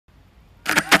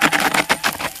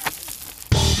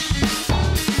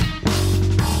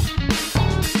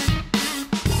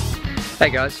Hey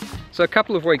guys, so a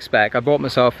couple of weeks back I bought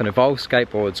myself an Evolve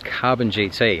Skateboards Carbon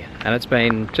GT and it's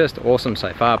been just awesome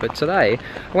so far, but today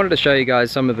I wanted to show you guys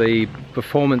some of the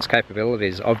performance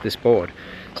capabilities of this board.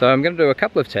 So I'm going to do a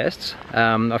couple of tests.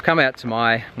 I've come out to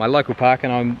my local park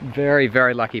and I'm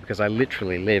very lucky because I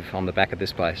literally live on the back of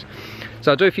this place.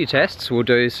 So I'll do a few tests. We'll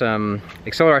do some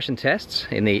acceleration tests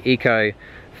in the Eco,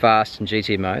 Fast and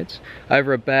GT modes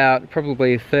over about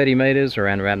probably 30 meters,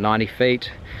 around 90 feet.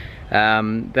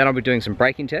 Then I'll be doing some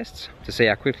braking tests to see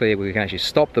how quickly we can actually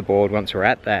stop the board once we're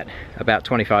at that about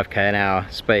 25k an hour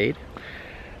speed.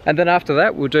 And then after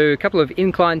that we'll do a couple of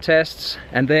incline tests,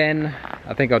 and then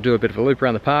I think I'll do a bit of a loop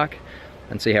around the park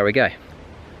and see how we go.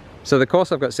 So the course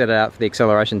I've got set out for the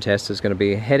acceleration test is going to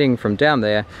be heading from down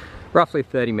there, roughly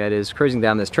 30 meters, cruising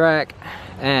down this track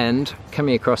and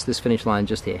coming across this finish line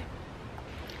just here.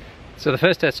 So the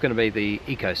first test is going to be the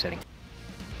Eco setting.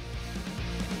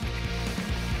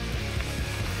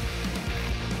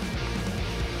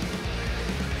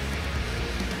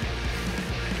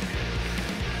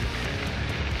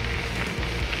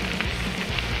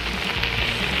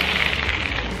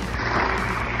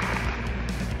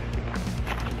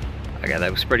 Okay,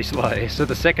 that was pretty slow. So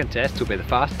the second test will be the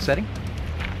fast setting.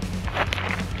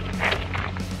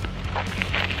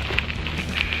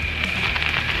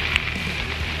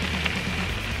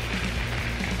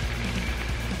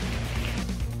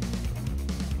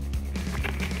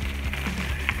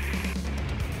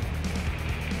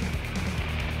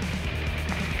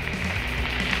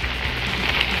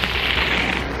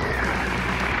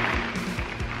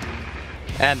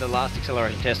 And the last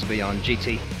acceleration test will be on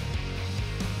GT.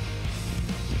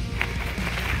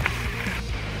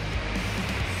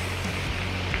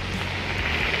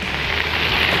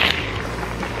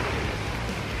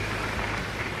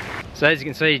 So as you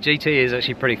can see, GT is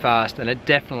actually pretty fast and it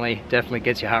definitely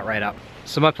gets your heart rate up.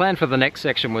 So my plan for the next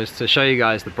section was to show you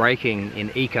guys the braking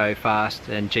in Eco, Fast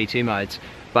and GT modes,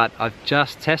 but I've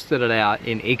just tested it out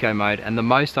in Eco mode and the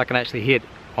most I can actually hit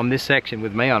on this section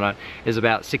with me on it is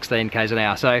about 16 k's an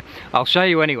hour. So I'll show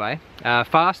you anyway.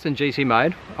 Fast and GT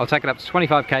mode, I'll take it up to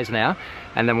 25 k's an hour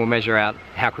and then we'll measure out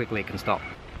how quickly it can stop.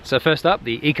 So first up,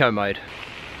 the Eco mode.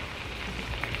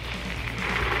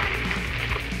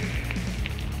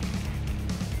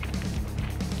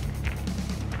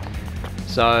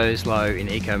 So slow in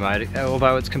Eco mode,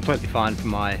 although it's completely fine for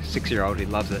my 6-year-old who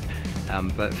loves it,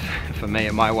 but for me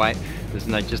at my weight there's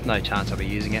just no chance I'll be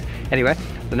using it. Anyway,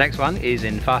 the next one is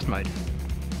in Fast mode.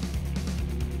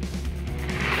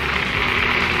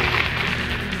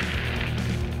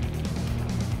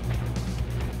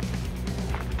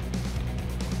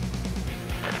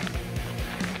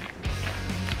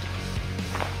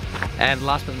 And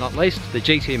last but not least, the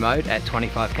GT mode at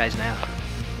 25 k's an hour.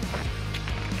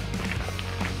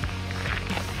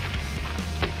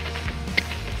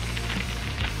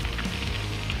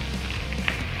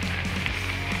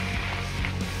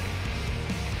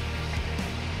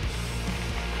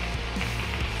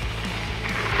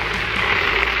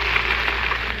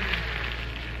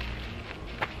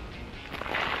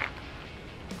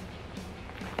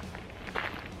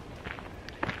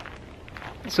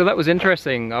 So that was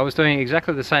interesting. I was doing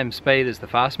exactly the same speed as the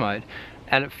fast mode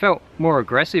and it felt more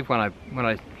aggressive when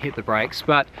I hit the brakes,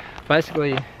 but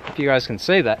basically, if you guys can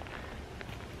see that,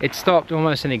 it stopped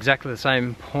almost in exactly the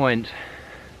same point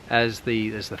as the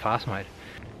fast mode.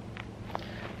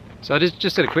 So I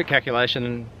just did a quick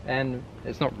calculation and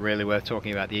it's not really worth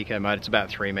talking about the Eco mode. It's about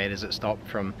 3 meters it stopped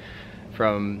from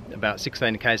about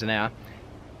 16 k's an hour,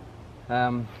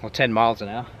 or 10 miles an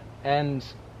hour.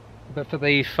 But for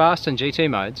the Fast and GT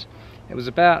modes, it was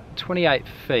about 28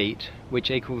 feet,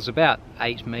 which equals about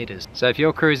 8 meters. So if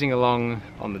you're cruising along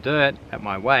on the dirt at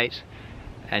my weight,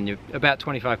 and you're about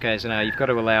 25 k's an hour, you've got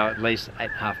to allow at least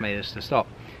 8.5 meters to stop.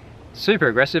 Super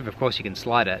aggressive, of course you can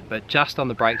slide it, but just on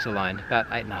the brakes alone, about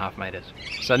 8.5 meters.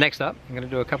 So next up, I'm going to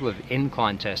do a couple of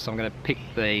incline tests. I'm going to pick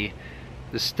the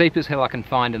steepest hill I can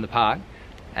find in the park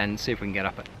and see if we can get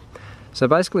up it. So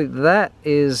basically that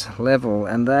is level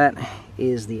and that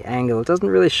is the angle. It doesn't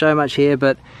really show much here,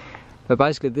 but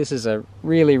basically this is a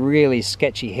really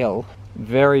sketchy hill.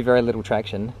 Very little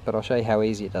traction, but I'll show you how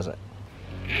easy it does it.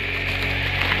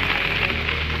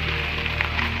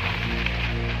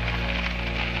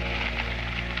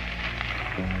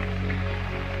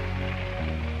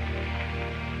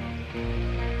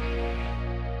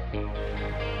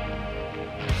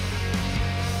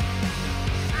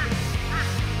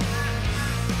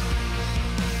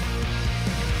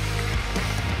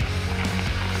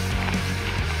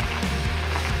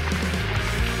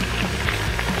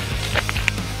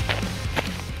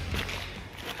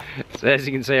 So as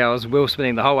you can see, I was wheel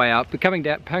spinning the whole way up, but coming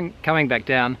back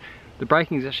down, the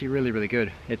braking is actually really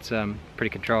good. It's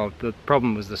pretty controlled. The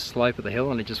problem was the slope of the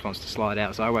hill, and it just wants to slide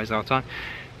out sideways the whole time.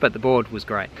 But the board was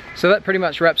great. So that pretty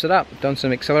much wraps it up. I've done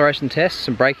some acceleration tests,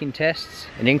 some braking tests,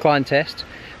 an incline test.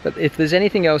 But if there's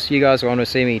anything else you guys want to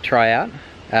see me try out,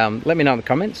 let me know in the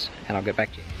comments and I'll get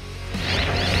back to you.